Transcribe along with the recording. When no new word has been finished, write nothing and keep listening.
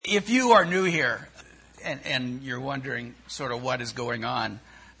if you are new here and you're wondering sort of what is going on,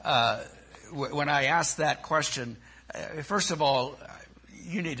 when I ask that question, first of all,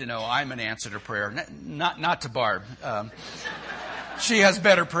 you need to know I'm an answer to prayer, not to Barb. She has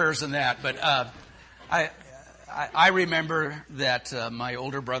better prayers than that, but I remember that my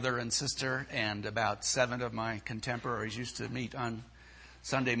older brother and sister and about 7 of my contemporaries used to meet on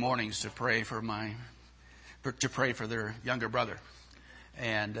Sunday mornings to pray for their younger brother,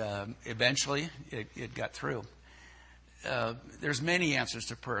 and eventually it got through. There's many answers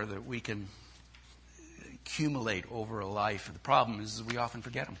to prayer that we can accumulate over a life. The problem is we often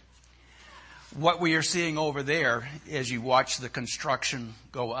forget them. What we are seeing over there as you watch the construction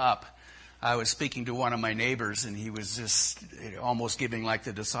go up, I was speaking to one of my neighbors, and he was just almost giving like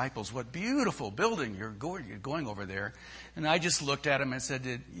the disciples, what beautiful building you're going over there. And I just looked at him and said,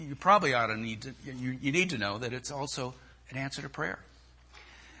 you probably ought to you need to know that it's also an answer to prayer.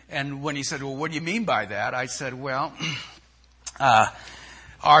 And when he said, well, what do you mean by that? I said, well,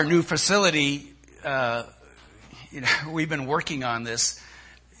 our new facility, we've been working on this.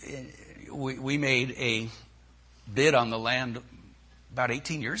 We made a bid on the land about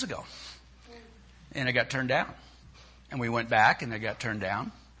 18 years ago. And it got turned down. And we went back and it got turned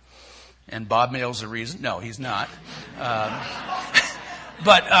down. And Bob Mail's the reason. No, he's not.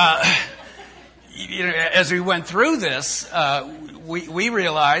 But as we went through this, we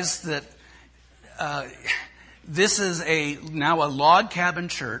realized that this is now a log cabin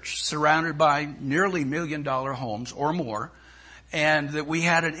church surrounded by nearly $1 million homes or more, and that we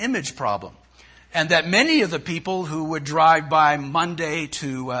had an image problem. And that many of the people who would drive by Monday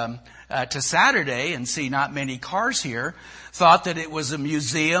to Saturday and see not many cars here thought that it was a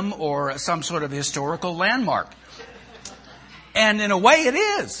museum or some sort of historical landmark. And in a way it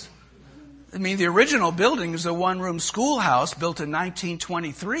is. I mean, the original building is a one-room schoolhouse built in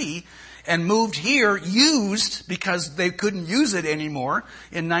 1923 and moved here used because they couldn't use it anymore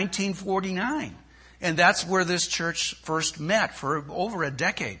in 1949. And that's where this church first met for over a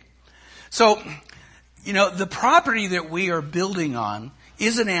decade. So, the property that we are building on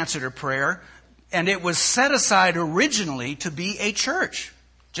is an answer to prayer, and it was set aside originally to be a church,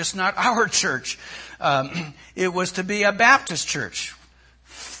 just not our church. It was to be a Baptist church.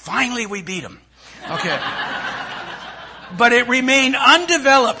 Finally, we beat them. Okay. But it remained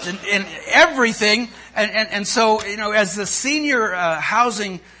undeveloped in everything, and so, as the senior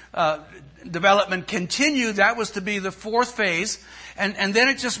housing development continued, that was to be the 4th phase, and then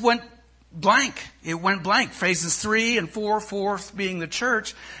it just went blank. It went blank. Phases 3 and 4, 4th being the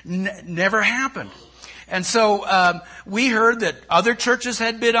church, never happened. And so we heard that other churches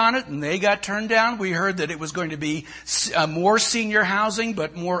had bid on it and they got turned down. We heard that it was going to be more senior housing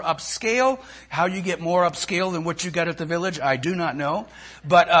but more upscale. How you get more upscale than what you got at the Village, I do not know.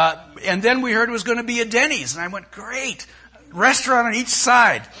 But and then we heard it was going to be a Denny's, and I went, great, restaurant on each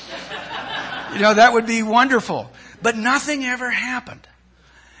side. That would be wonderful. But nothing ever happened.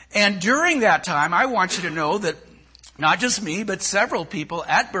 And during that time, I want you to know that not just me, but several people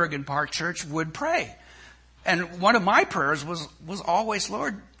at Bergen Park Church would pray. And one of my prayers was always,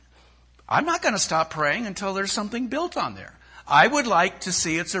 Lord, I'm not going to stop praying until there's something built on there. I would like to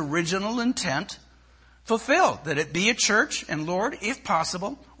see its original intent fulfilled, that it be a church, and Lord, if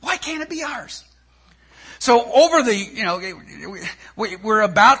possible, why can't it be ours? So over we're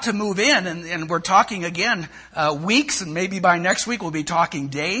about to move in, and we're talking again weeks, and maybe by next week we'll be talking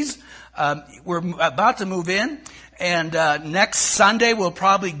days. We're about to move in, and next Sunday we'll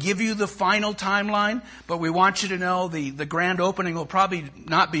probably give you the final timeline, but we want you to know the grand opening will probably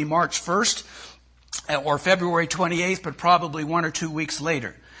not be March 1st or February 28th, but probably 1 or 2 weeks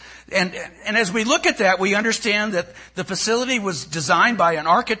later. And as we look at that, we understand that the facility was designed by an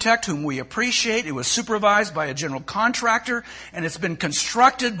architect whom we appreciate. It was supervised by a general contractor, and it's been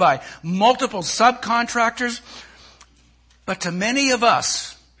constructed by multiple subcontractors. But to many of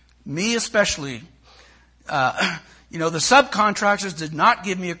us, me especially, the subcontractors did not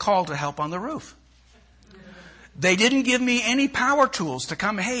give me a call to help on the roof. They didn't give me any power tools to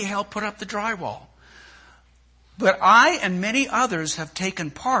come, hey, help put up the drywall. But I and many others have taken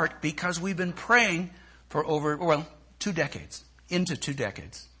part because we've been praying for over 2 decades, into 2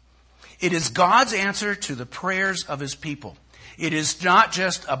 decades. It is God's answer to the prayers of His people. It is not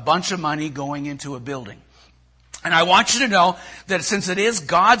just a bunch of money going into a building. And I want you to know that since it is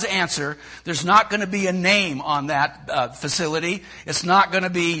God's answer, there's not going to be a name on that facility. It's not going to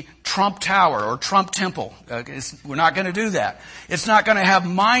be Trump Tower or Trump Temple. We're not going to do that. It's not going to have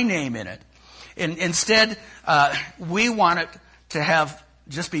my name in it. Instead, we want it to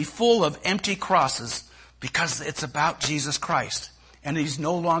just be full of empty crosses because it's about Jesus Christ. And he's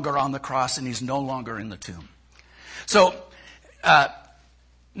no longer on the cross, and he's no longer in the tomb. So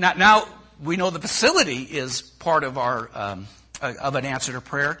now we know the facility is part of our of an answer to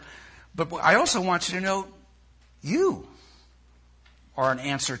prayer. But I also want you to know you are an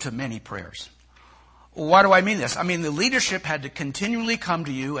answer to many prayers. Why do I mean this? I mean, the leadership had to continually come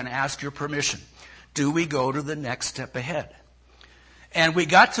to you and ask your permission. Do we go to the next step ahead? And we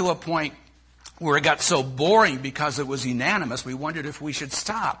got to a point where it got so boring because it was unanimous, we wondered if we should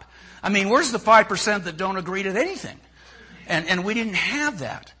stop. I mean, where's the 5% that don't agree to anything? And we didn't have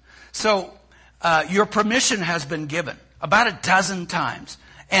that. So your permission has been given about a dozen times.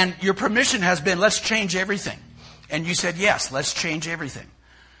 And your permission has been, let's change everything. And you said, yes, let's change everything.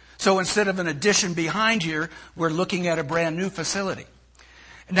 So instead of an addition behind here, we're looking at a brand new facility.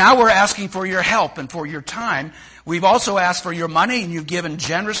 Now we're asking for your help and for your time. We've also asked for your money, and you've given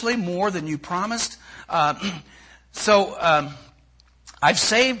generously, more than you promised. So I've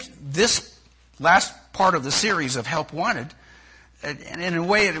saved this last part of the series of Help Wanted. And in a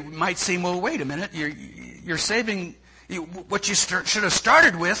way, it might seem, well, wait a minute. You're saving... What you should have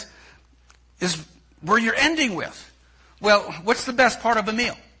started with is where you're ending with. Well, what's the best part of a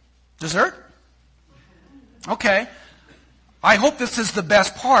meal? Dessert? Okay. I hope this is the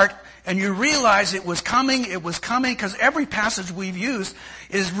best part, and you realize it was coming, because every passage we've used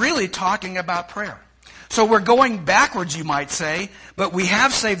is really talking about prayer. So we're going backwards, you might say, but we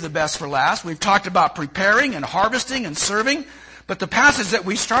have saved the best for last. We've talked about preparing and harvesting and serving. But the passage that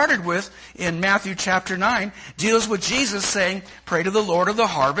we started with in Matthew chapter 9 deals with Jesus saying, pray to the Lord of the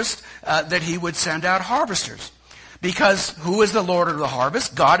harvest that he would send out harvesters. Because who is the Lord of the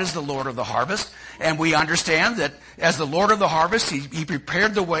harvest? God is the Lord of the harvest. And we understand that as the Lord of the harvest, he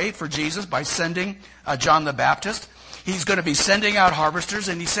prepared the way for Jesus by sending John the Baptist. He's going to be sending out harvesters,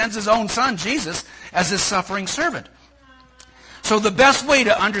 and he sends his own son, Jesus, as his suffering servant. So the best way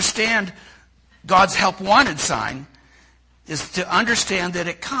to understand God's help wanted sign is to understand that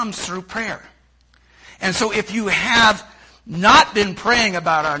it comes through prayer. And so if you have not been praying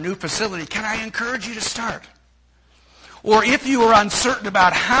about our new facility, can I encourage you to start? Or if you are uncertain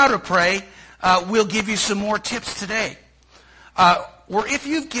about how to pray, we'll give you some more tips today. Or if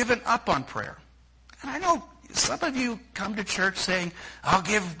you've given up on prayer. And I know some of you come to church saying, I'll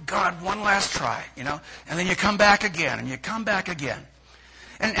give God one last try, and then you come back again, and you come back again.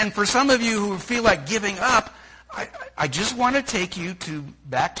 And for some of you who feel like giving up, I just want to take you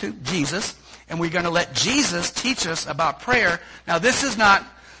back to Jesus, and we're going to let Jesus teach us about prayer. Now, this is not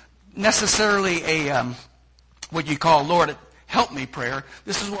necessarily a what you call, Lord, help me prayer.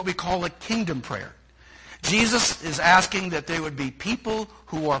 This is what we call a kingdom prayer. Jesus is asking that there would be people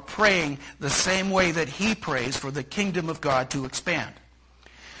who are praying the same way that he prays for the kingdom of God to expand.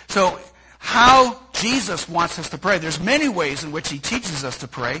 So how Jesus wants us to pray, there's many ways in which he teaches us to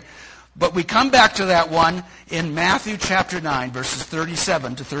pray. But we come back to that one in Matthew chapter 9, verses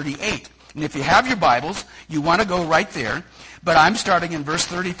 37 to 38. And if you have your Bibles, you want to go right there. But I'm starting in verse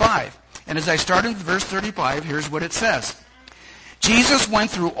 35. And as I start in verse 35, here's what it says. Jesus went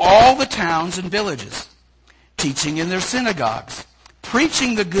through all the towns and villages, teaching in their synagogues,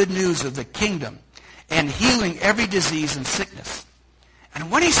 preaching the good news of the kingdom, and healing every disease and sickness. And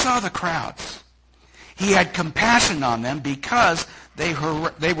when he saw the crowds, he had compassion on them because they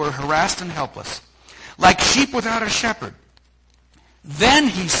were harassed and helpless, like sheep without a shepherd. Then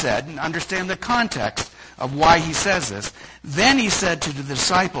he said, and understand the context of why he says this, then he said to the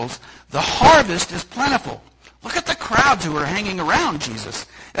disciples, the harvest is plentiful. Look at the crowds who are hanging around Jesus.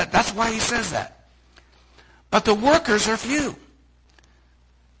 That's why he says that. But the workers are few.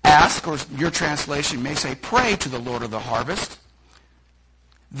 Ask, or your translation may say, pray to the Lord of the harvest,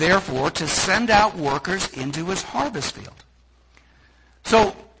 therefore, to send out workers into his harvest field.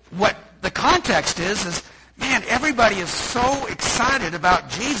 So what the context is, man, everybody is so excited about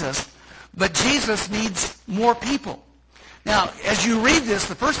Jesus, but Jesus needs more people. Now, as you read this,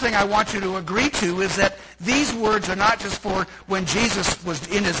 the first thing I want you to agree to is that these words are not just for when Jesus was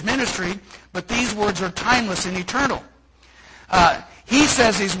in his ministry, but these words are timeless and eternal. He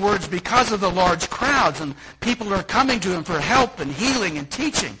says these words because of the large crowds, and people are coming to him for help and healing and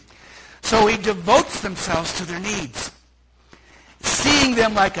teaching. So he devotes themselves to their needs, seeing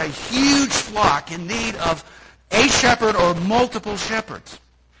them like a huge flock in need of a shepherd or multiple shepherds.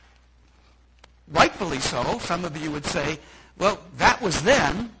 Rightfully so, some of you would say, well, that was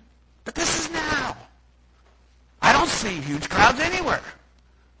then, but this is now. I don't see huge crowds anywhere.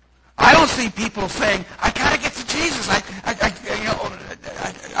 I don't see people saying, I got to get to Jesus. I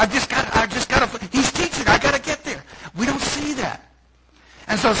just got to, he's teaching, I got to get there. We don't see that.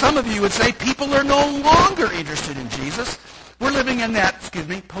 And so some of you would say people are no longer interested in Jesus. We're living in that,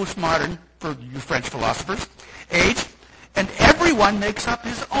 postmodern, for you French philosophers, age, and everyone makes up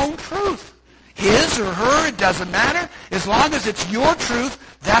his own truth. His or her, it doesn't matter. As long as it's your truth,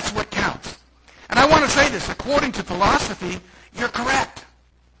 that's what counts. And I want to say this, according to philosophy, you're correct.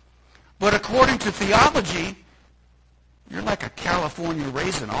 But according to theology, you're like a California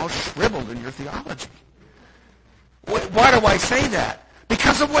raisin, all shriveled in your theology. Why do I say that?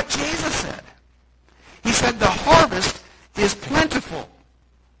 Because of what Jesus said. He said the harvest is plentiful.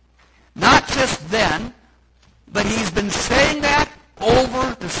 Not just then, but he's been saying that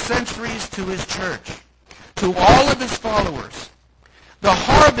over the centuries to his church, to all of his followers. The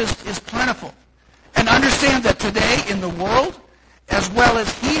harvest is plentiful. And understand that today in the world, as well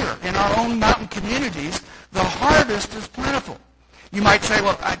as here in our own mountain communities, the harvest is plentiful. You might say,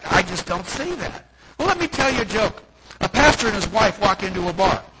 well, I just don't see that. Well, let me tell you a joke. A pastor and his wife walk into a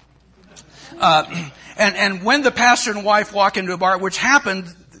bar. And when the pastor and wife walk into a bar, which happened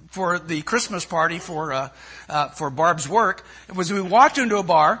for the Christmas party for Barb's work, it was we walked into a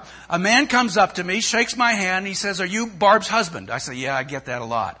bar, a man comes up to me, shakes my hand, he says, "Are you Barb's husband?" I say, "Yeah, I get that a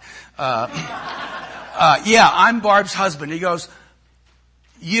lot." "Yeah, I'm Barb's husband." He goes,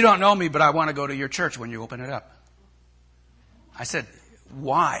 "You don't know me, but I want to go to your church when you open it up." I said,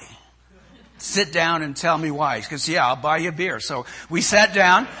 "Why?" "Sit down and tell me why." He goes, "Yeah, I'll buy you a beer." So we sat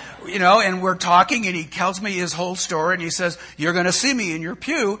down, and we're talking, and he tells me his whole story, and he says, "You're going to see me in your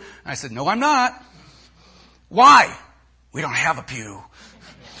pew." I said, "No, I'm not." "Why?" "We don't have a pew.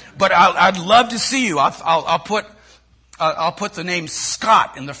 But I'd love to see you. I'll put the name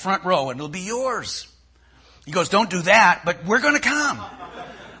Scott in the front row, and it'll be yours." He goes, "Don't do that, but we're going to come."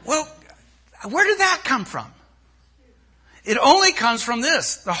 Well, where did that come from? It only comes from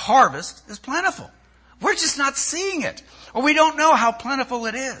this. The harvest is plentiful. We're just not seeing it. Or we don't know how plentiful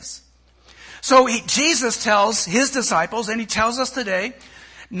it is. So Jesus tells his disciples, and he tells us today,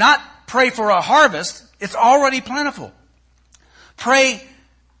 not pray for a harvest. It's already plentiful. Pray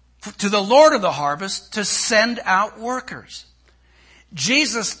to the Lord of the harvest to send out workers.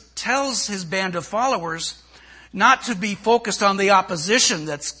 Jesus tells his band of followers not to be focused on the opposition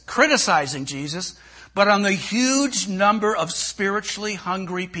that's criticizing Jesus, but on the huge number of spiritually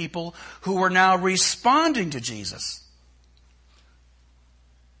hungry people who are now responding to Jesus.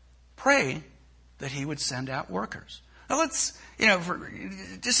 Pray that he would send out workers. Now let's,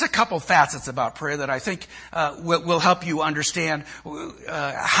 just a couple facets about prayer that I think will help you understand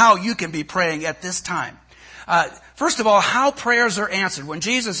how you can be praying at this time. First of all, how prayers are answered. When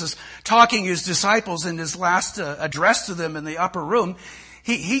Jesus is talking to his disciples in his last address to them in the upper room,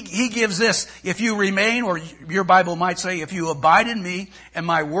 He gives this: if you remain, or your Bible might say, if you abide in me and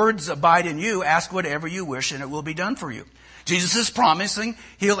my words abide in you, ask whatever you wish and it will be done for you. Jesus is promising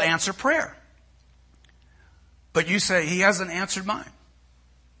he'll answer prayer. But you say, he hasn't answered mine.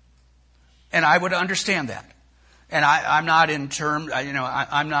 And I would understand that. And I'm not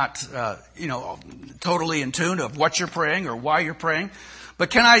I'm not totally in tune of what you're praying or why you're praying.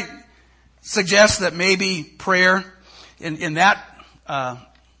 But can I suggest that maybe prayer in that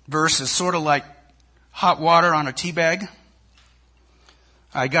verse is sort of like hot water on a tea bag?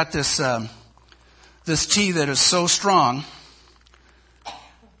 I got this tea that is so strong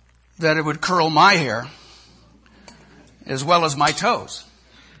that it would curl my hair as well as my toes.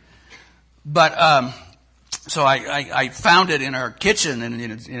 But so I found it in our kitchen, and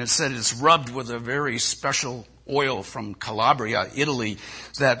it said it's rubbed with a very special oil from Calabria, Italy.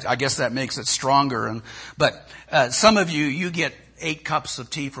 That I guess that makes it stronger. But some of you get 8 cups of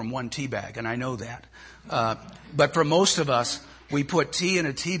tea from one tea bag, and I know that. But for most of us, we put tea in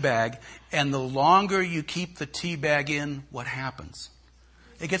a tea bag, and the longer you keep the tea bag in, what happens?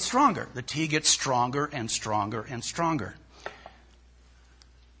 It gets stronger. The tea gets stronger and stronger and stronger.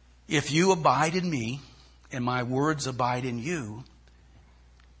 If you abide in me, and my words abide in you,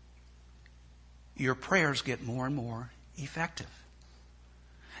 your prayers get more and more effective.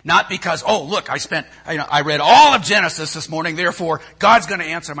 Not because, oh, look, I read all of Genesis this morning, therefore God's going to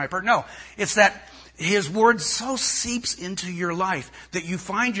answer my prayer. No, it's that his word so seeps into your life that you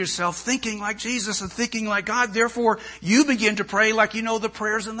find yourself thinking like Jesus and thinking like God. Therefore, you begin to pray like you know the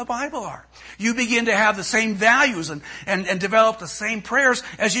prayers in the Bible are. You begin to have the same values and develop the same prayers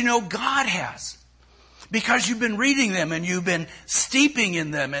as you know God has. Because you've been reading them and you've been steeping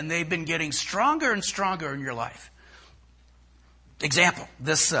in them, and they've been getting stronger and stronger in your life. Example,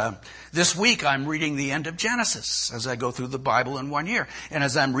 this week I'm reading the end of Genesis as I go through the Bible in 1 year. And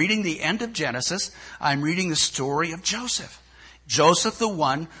as I'm reading the end of Genesis, I'm reading the story of Joseph. Joseph, the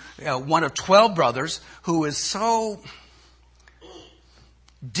one of 12 brothers, who is so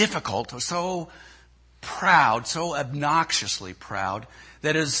difficult, so proud, so obnoxiously proud,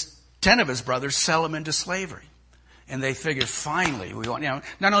 that 10 of his brothers sell him into slavery. And they figured, finally,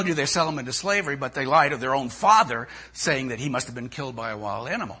 not only do they sell him into slavery, but they lie to their own father, saying that he must have been killed by a wild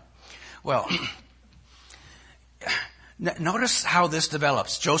animal. Well, notice how this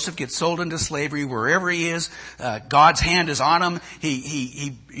develops. Joseph gets sold into slavery wherever he is. God's hand is on him.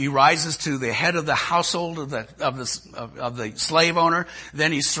 He rises to the head of the household of the slave owner.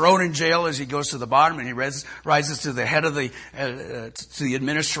 Then he's thrown in jail as he goes to the bottom, and he rises to the head of to the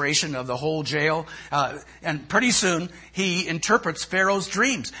administration of the whole jail. And pretty soon he interprets Pharaoh's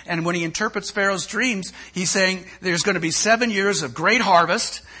dreams. And when he interprets Pharaoh's dreams, he's saying there's going to be 7 years of great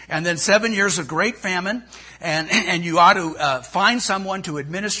harvest, and then 7 years of great famine. And you ought to find someone to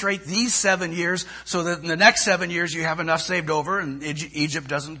administrate these 7 years so that in the next 7 years you have enough saved over and Egypt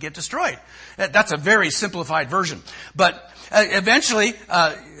doesn't get destroyed. That's a very simplified version. But eventually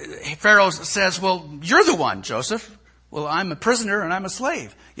Pharaoh says, well, you're the one, Joseph. Well, I'm a prisoner and I'm a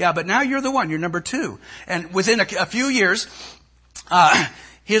slave. Yeah, but now you're the one. You're number 2. And within a few years,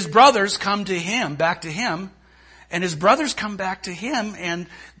 his brothers come to him, back to him. And his brothers come back to him, and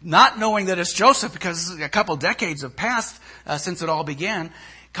not knowing that it's Joseph, because a couple decades have passed since it all began,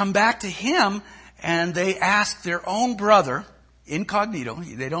 come back to him, and they ask their own brother, incognito,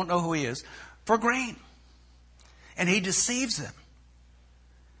 they don't know who he is, for grain. And he deceives them.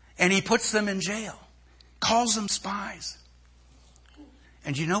 And he puts them in jail, calls them spies.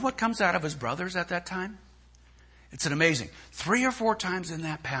 And you know what comes out of his brothers at that time? It's an amazing. 3 or 4 times in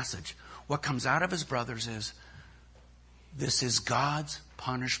that passage, what comes out of his brothers is, this is God's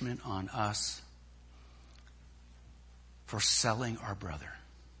punishment on us for selling our brother.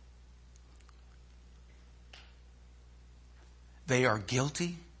 They are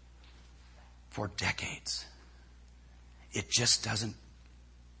guilty for decades. It just doesn't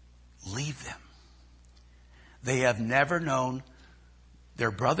leave them. They have never known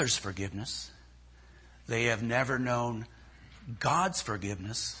their brother's forgiveness. They have never known God's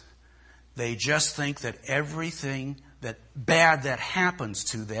forgiveness. They just think that everything that bad that happens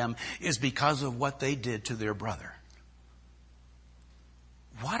to them is because of what they did to their brother.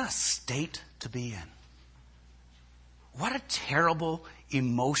 What a state to be in. What a terrible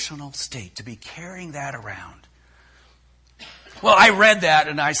emotional state to be carrying that around. Well, I read that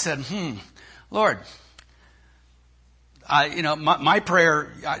and I said, Lord, my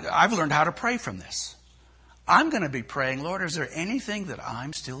prayer, I've learned how to pray from this. I'm going to be praying, Lord, is there anything that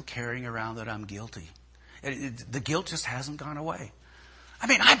I'm still carrying around that I'm guilty? The guilt just hasn't gone away. I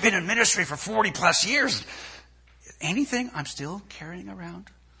mean, I've been in ministry for 40 plus years. Anything I'm still carrying around?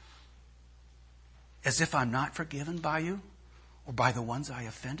 As if I'm not forgiven by you or by the ones I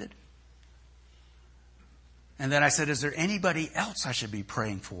offended? And then I said, is there anybody else I should be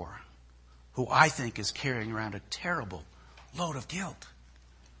praying for who I think is carrying around a terrible load of guilt?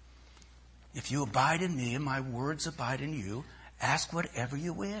 If you abide in me and my words abide in you, ask whatever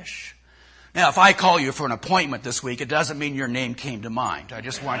you wish. Now, if I call you for an appointment this week, it doesn't mean your name came to mind. I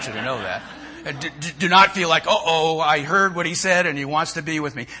just want you to know that. Do not feel like, I heard what he said and he wants to be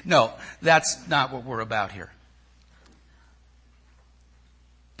with me. No, that's not what we're about here.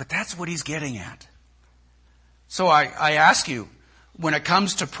 But that's what he's getting at. So I ask you, when it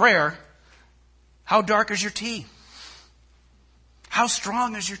comes to prayer, how dark is your tea? How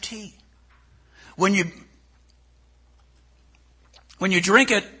strong is your tea? When you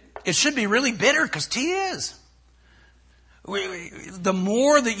drink it, it should be really bitter, because tea is. The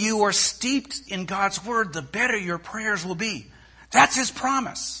more that you are steeped in God's Word, the better your prayers will be. That's His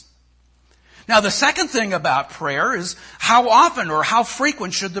promise. Now, the second thing about prayer is how often or how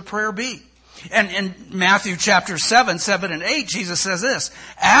frequent should the prayer be? And in Matthew chapter 7 and 8, Jesus says this,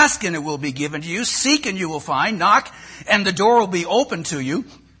 ask and it will be given to you, seek and you will find, knock and the door will be opened to you.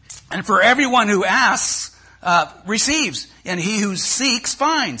 And for everyone who asks, receives, and he who seeks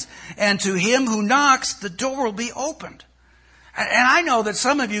finds, and to him who knocks the door will be opened. And I know that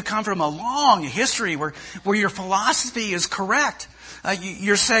some of you come from a long history where your philosophy is correct.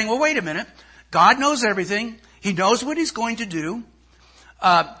 You're saying, well, wait a minute, God knows everything, He knows what He's going to do.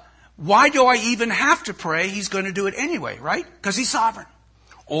 Why do I even have to pray? He's going to do it anyway, right? Because He's sovereign.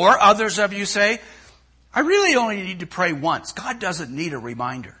 Or others of you say, I really only need to pray once. God doesn't need a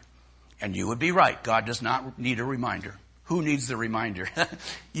reminder. And you would be right. God does not need a reminder. Who needs the reminder?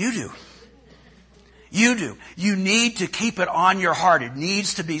 You do. You do. You need to keep it on your heart. It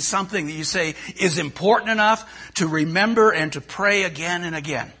needs to be something that you say is important enough to remember and to pray again and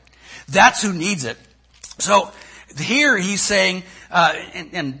again. That's who needs it. So here he's saying,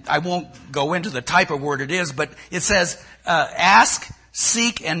 and I won't go into the type of word it is, but it says, ask,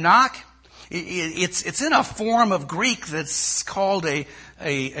 seek, and knock. It's in a form of Greek that's called a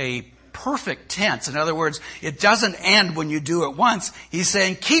perfect tense. In other words, it doesn't end when you do it once. He's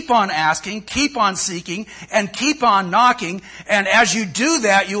saying keep on asking, keep on seeking, and keep on knocking. And as you do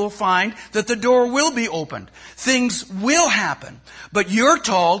that, you will find that the door will be opened. Things will happen. But you're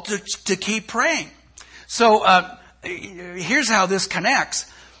told to keep praying. So here's how this connects.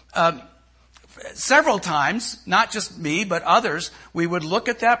 Several times, not just me, but others, we would look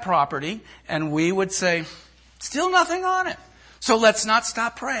at that property and we would say, still nothing on it. So let's not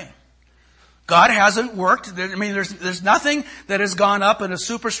stop praying. God hasn't worked. I mean, there's nothing that has gone up in a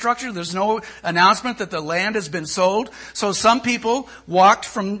superstructure. There's no announcement that the land has been sold. So some people walked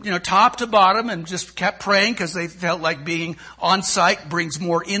from, top to bottom and just kept praying because they felt like being on site brings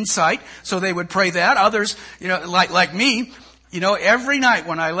more insight. So they would pray that. Others, like me, every night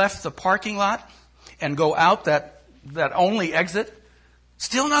when I left the parking lot and go out that only exit,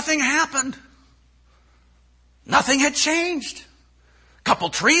 still nothing happened. Nothing had changed. A couple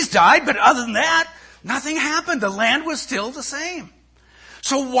trees died, but other than that, nothing happened. The land was still the same.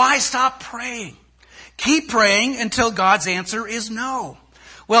 So why stop praying? Keep praying until God's answer is no.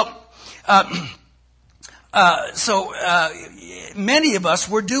 Well, many of us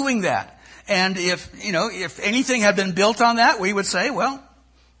were doing that. And if anything had been built on that, we would say, well,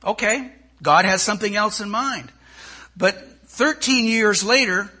 okay, God has something else in mind. But 13 years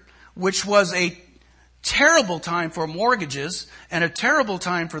later, which was a terrible time for mortgages and a terrible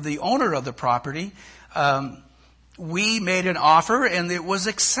time for the owner of the property, we made an offer and it was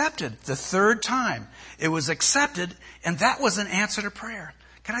accepted. The third time it was accepted, and that was an answer to prayer.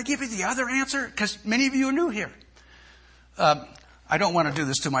 Can I give you the other answer? Because many of you are new here. I don't want to do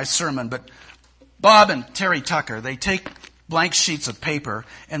this to my sermon, but Bob and Terry Tucker, they take blank sheets of paper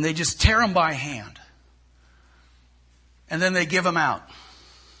and they just tear them by hand. And then they give them out.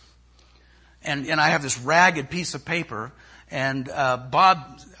 And I have this ragged piece of paper, and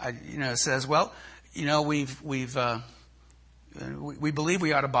Bob, says, "Well, we believe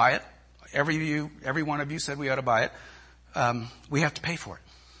we ought to buy it. Every one of you said we ought to buy it. We have to pay for it."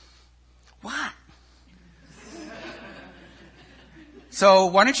 What? So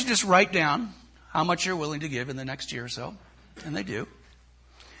why don't you just write down how much you're willing to give in the next year or so? And they do.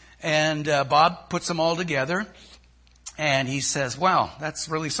 And Bob puts them all together, and he says, "Wow, that's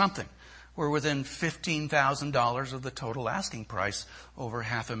really something. We're within $15,000 of the total asking price, over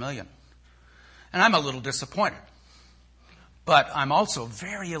 $500,000. And I'm a little disappointed. But I'm also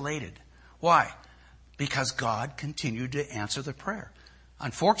very elated. Why? Because God continued to answer the prayer.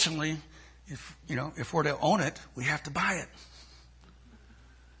 Unfortunately, if we're to own it, we have to buy it.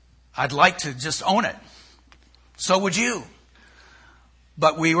 I'd like to just own it. So would you.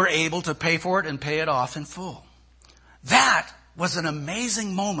 But we were able to pay for it and pay it off in full. That was an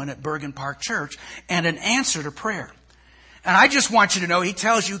amazing moment at Bergen Park Church and an answer to prayer. And I just want you to know, he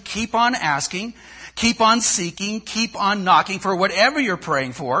tells you, keep on asking, keep on seeking, keep on knocking for whatever you're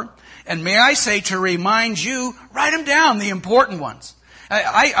praying for. And may I say, to remind you, write them down, the important ones.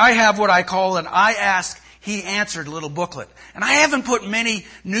 I have what I call an I ask, he answered little booklet. And I haven't put many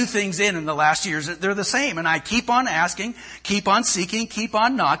new things in the last years. They're the same. And I keep on asking, keep on seeking, keep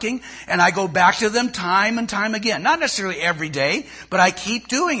on knocking. And I go back to them time and time again. Not necessarily every day, but I keep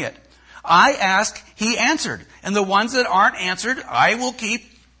doing it. I ask, he answered. And the ones that aren't answered, I will keep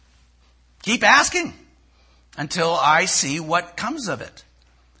asking until I see what comes of it.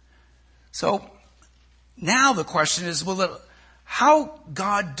 So now the question is, how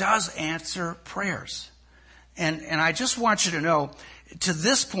God does answer prayers. And I just want you to know, to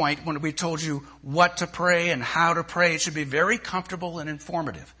this point, when we told you what to pray and how to pray, it should be very comfortable and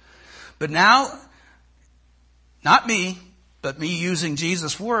informative. But now, not me, but me using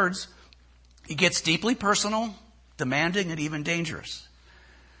Jesus' words, it gets deeply personal, demanding, and even dangerous.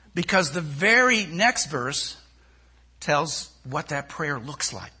 Because the very next verse tells what that prayer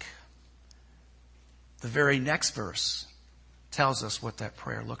looks like. The very next verse tells us what that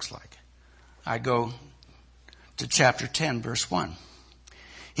prayer looks like. I go to chapter 10, verse 1.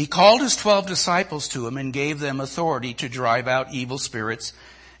 He called his 12 disciples to him and gave them authority to drive out evil spirits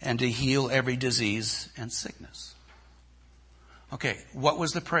and to heal every disease and sickness. Okay, what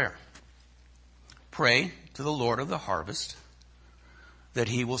was the prayer? Pray to the Lord of the harvest that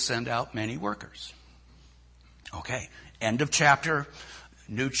he will send out many workers. Okay, end of chapter,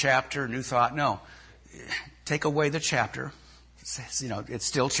 new thought. No, take away the chapter. It's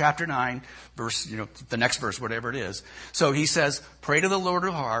still chapter 9, verse, the next verse, whatever it is. So he says, pray to the Lord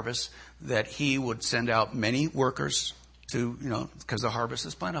of the harvest that he would send out many workers to, because the harvest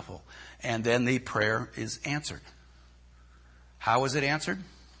is plentiful. And then the prayer is answered. How is it answered?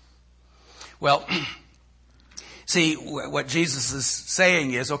 Well, see, what Jesus is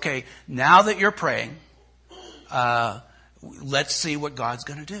saying is, okay, now that you're praying, let's see what God's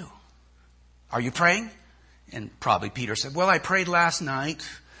going to do. Are you praying? And probably Peter said, well, I prayed last night,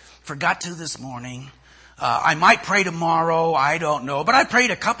 forgot to this morning. I might pray tomorrow, I don't know. But I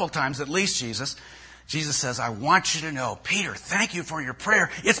prayed a couple times at least, Jesus. Jesus says, I want you to know, Peter, thank you for your prayer.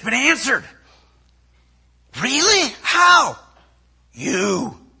 It's been answered. Really? How?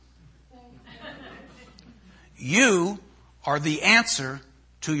 You. You are the answer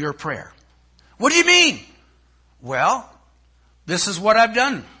to your prayer. What do you mean? Well, this is what I've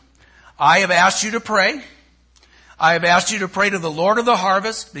done. I have asked you to pray. I have asked you to pray to the Lord of the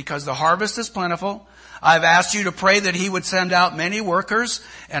harvest because the harvest is plentiful. I've asked you to pray that He would send out many workers,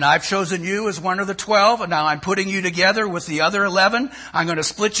 and I've chosen you as one of the 12, and now I'm putting you together with the other 11. I'm going to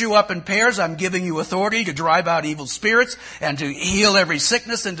split you up in pairs. I'm giving you authority to drive out evil spirits and to heal every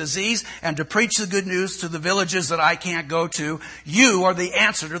sickness and disease and to preach the good news to the villages that I can't go to. You are the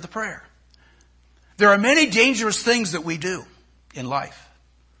answer to the prayer. There are many dangerous things that we do in life.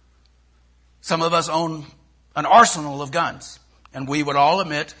 Some of us own an arsenal of guns, and we would all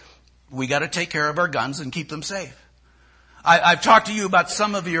admit we got to take care of our guns and keep them safe. I've talked to you about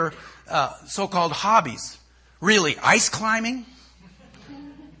some of your so-called hobbies. Really, ice climbing,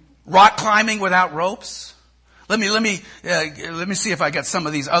 rock climbing without ropes. Let me see if I got some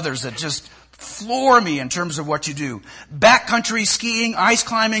of these others that just floor me in terms of what you do. Backcountry skiing, ice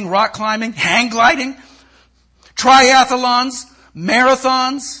climbing, rock climbing, hang gliding, triathlons,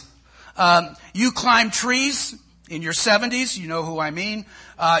 marathons. You climb trees in your 70s, you know who I mean.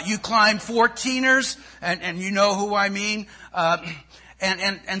 You climb 14ers, and you know who I mean.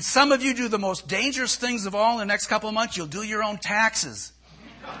 And some of you do the most dangerous things of all in the next couple of months. You'll do your own taxes.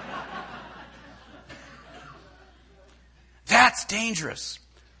 That's dangerous.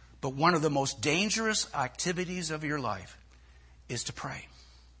 But one of the most dangerous activities of your life is to pray.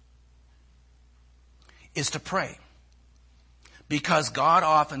 Is to pray. Because God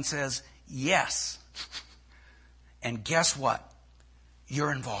often says, yes. And guess what?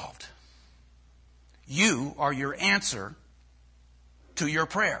 You're involved. You are your answer to your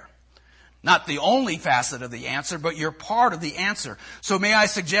prayer. Not the only facet of the answer, but you're part of the answer. So may I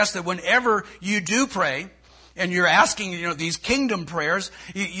suggest that whenever you do pray, and you're asking, these kingdom prayers,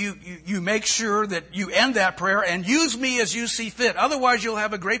 you make sure that you end that prayer and use me as you see fit. Otherwise, you'll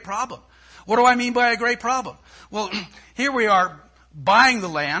have a great problem. What do I mean by a great problem? Well, here we are buying the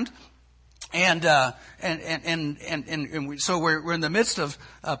land. And so we're in the midst of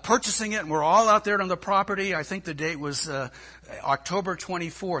purchasing it, and we're all out there on the property. I think the date was October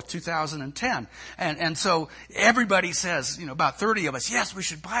 24th, 2010. And so everybody says, about 30 of us, yes, we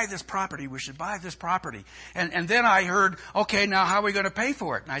should buy this property. We should buy this property. And then I heard, okay, now how are we going to pay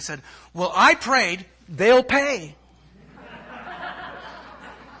for it? And I said, well, I prayed, they'll pay.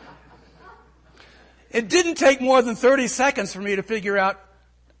 It didn't take more than 30 seconds for me to figure out,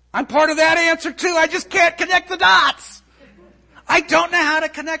 I'm part of that answer too. I just can't connect the dots. I don't know how to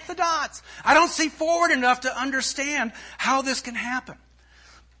connect the dots. I don't see forward enough to understand how this can happen.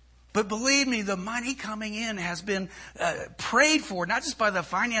 But believe me, the money coming in has been prayed for, not just by the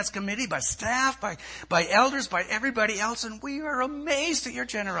finance committee, by staff, by elders, by everybody else. And we are amazed at your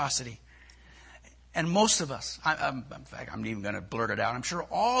generosity. And most of us, in fact, I'm even going to blurt it out. I'm sure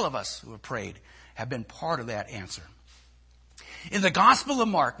all of us who have prayed have been part of that answer. In the Gospel of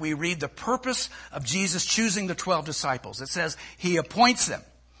Mark, we read the purpose of Jesus choosing the 12 disciples. It says He appoints them.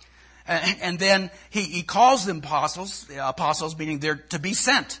 And then He calls them apostles meaning they're to be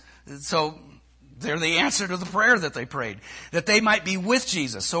sent. So they're the answer to the prayer that they prayed. That they might be with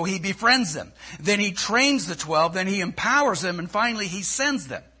Jesus. So He befriends them. Then He trains the 12. Then He empowers them. And finally He sends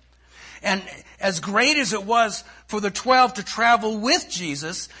them. And as great as it was for the 12 to travel with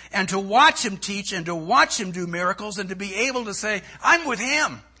Jesus and to watch Him teach and to watch Him do miracles and to be able to say, I'm with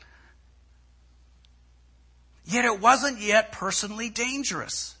Him. Yet it wasn't yet personally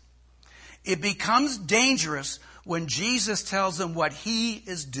dangerous. It becomes dangerous when Jesus tells them what He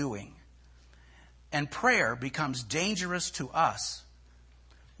is doing. And prayer becomes dangerous to us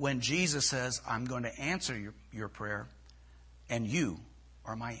when Jesus says, I'm going to answer your prayer and you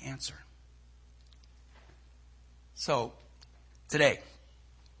are my answer. So, today,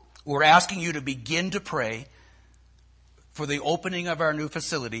 we're asking you to begin to pray for the opening of our new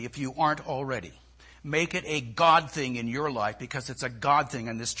facility if you aren't already. Make it a God thing in your life because it's a God thing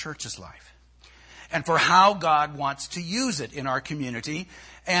in this church's life. And for how God wants to use it in our community,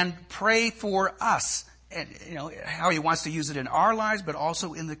 and pray for us and how He wants to use it in our lives but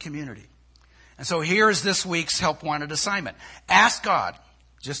also in the community. And so here's this week's Help Wanted assignment. Ask God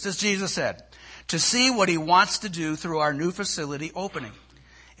just as Jesus said, to see what he wants to do through our new facility opening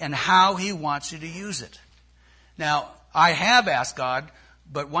and how he wants you to use it. Now, I have asked God,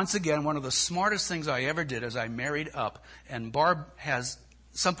 but once again, one of the smartest things I ever did is I married up, and Barb has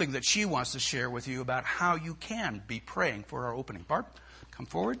something that she wants to share with you about how you can be praying for our opening. Barb, come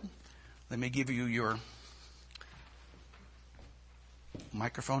forward. Let me give you your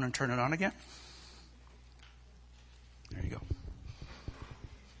microphone and turn it on again. There you go.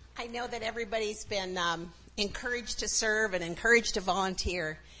 I know that everybody's been encouraged to serve and encouraged to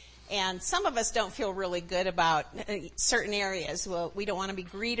volunteer. And some of us don't feel really good about certain areas. Well, we don't want to be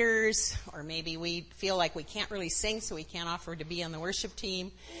greeters, or maybe we feel like we can't really sing, so we can't offer to be on the worship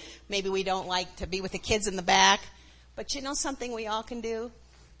team. Maybe we don't like to be with the kids in the back. But you know something we all can do?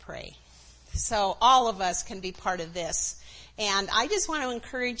 Pray. So all of us can be part of this. And I just want to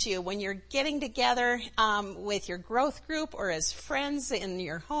encourage you, when you're getting together with your growth group or as friends in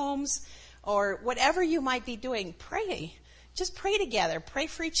your homes or whatever you might be doing, pray. Just pray together. Pray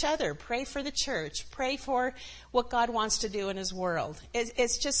for each other. Pray for the church. Pray for what God wants to do in his world.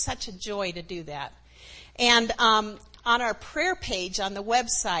 It's just such a joy to do that. And on our prayer page on the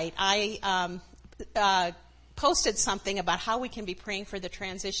website, I posted something about how we can be praying for the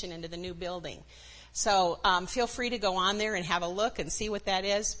transition into the new building. So feel free to go on there and have a look and see what that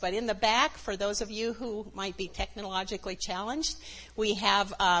is. But in the back, for those of you who might be technologically challenged, we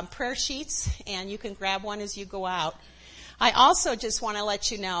have prayer sheets, and you can grab one as you go out. I also just want to let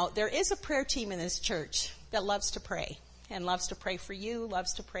you know there is a prayer team in this church that loves to pray and loves to pray for you,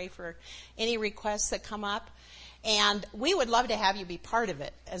 loves to pray for any requests that come up. And we would love to have you be part of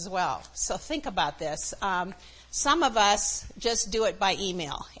it as well. So think about this. Some of us just do it by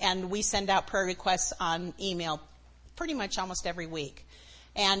email, and we send out prayer requests on email pretty much almost every week.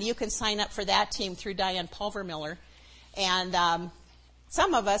 And you can sign up for that team through Diane Pulvermiller. And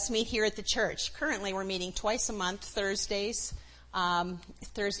some of us meet here at the church. Currently, we're meeting twice a month, Thursdays,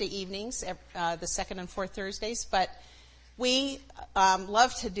 Thursday evenings, the second and fourth Thursdays. But we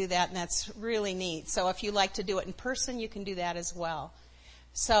love to do that, and that's really neat. So if you like to do it in person, you can do that as well.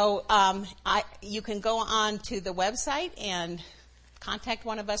 So you can go on to the website and contact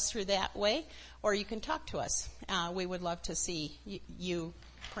one of us through that way, or you can talk to us. We would love to see you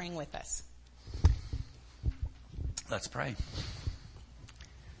praying with us. Let's pray.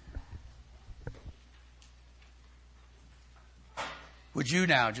 Would you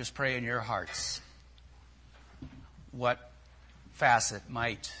now just pray in your hearts? What facet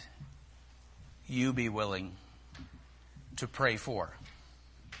might you be willing to pray for?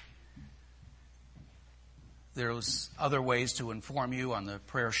 There's other ways to inform you on the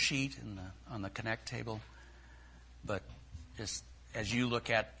prayer sheet and on the Connect table. But just as you look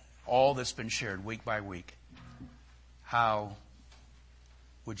at all that's been shared week by week, how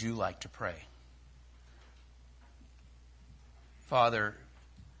would you like to pray? Father,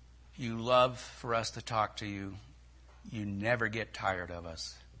 you love for us to talk to you. You never get tired of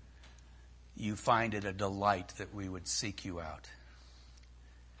us. You find it a delight that we would seek you out.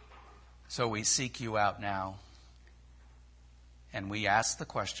 So we seek you out now, and we ask the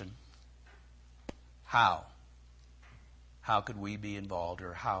question, how? How could we be involved,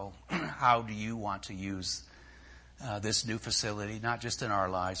 or how do you want to use this new facility, not just in our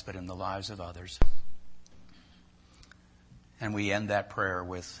lives, but in the lives of others? And we end that prayer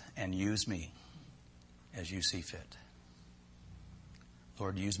with, and use me as you see fit.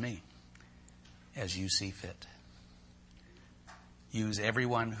 Lord, use me as you see fit. Use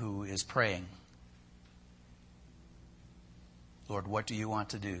everyone who is praying. Lord, what do you want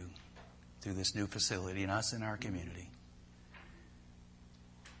to do through this new facility and us in our community?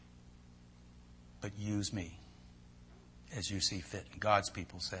 But use me as you see fit. And God's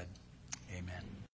people said, amen.